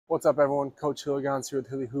What's up everyone, Coach Hillegonds here with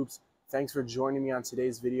Hilly Hoops. Thanks for joining me on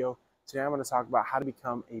today's video. Today I'm going to talk about how to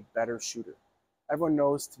become a better shooter. Everyone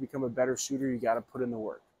knows to become a better shooter you got to put in the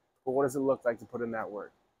work. But what does it look like to put in that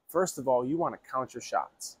work? First of all, you want to count your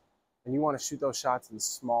shots. And you want to shoot those shots in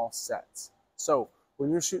small sets. So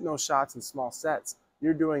when you're shooting those shots in small sets,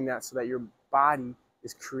 you're doing that so that your body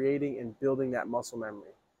is creating and building that muscle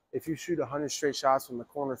memory. If you shoot 100 straight shots from the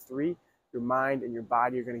corner three, your mind and your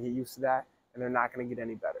body are going to get used to that, and they're not going to get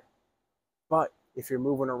any better. But if you're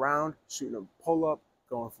moving around, shooting a pull-up,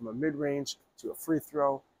 going from a mid-range to a free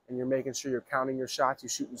throw, and you're making sure you're counting your shots, you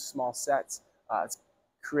shoot in small sets, it's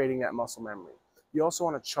creating that muscle memory. You also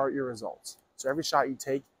want to chart your results. So every shot you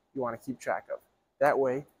take, you want to keep track of. That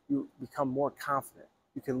way, you become more confident.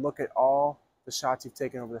 You can look at all the shots you've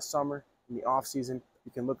taken over the summer, in the off season,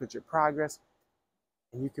 you can look at your progress,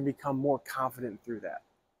 and you can become more confident through that.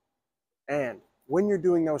 And when you're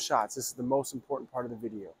doing those shots, this is the most important part of the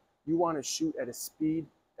video. You want to shoot at a speed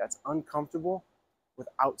that's uncomfortable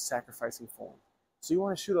without sacrificing form. So you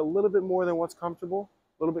want to shoot a little bit more than what's comfortable,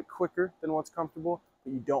 a little bit quicker than what's comfortable,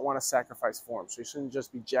 but you don't want to sacrifice form. So you shouldn't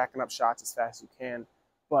just be jacking up shots as fast as you can,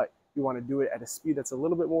 but you want to do it at a speed that's a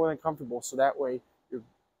little bit more than comfortable, so that way you're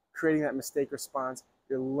creating that mistake response.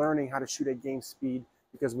 You're learning how to shoot at game speed,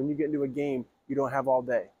 because when you get into a game, you don't have all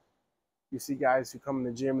day. You see guys who come in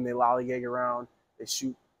the gym and they lollygag around, they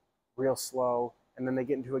shoot real slow, and then they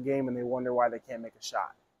get into a game and they wonder why they can't make a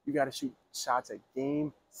shot. You got to shoot shots at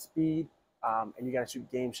game speed, and you got to shoot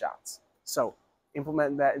game shots. So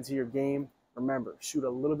implement that into your game. Remember, shoot a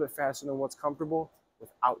little bit faster than what's comfortable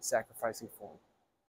without sacrificing form.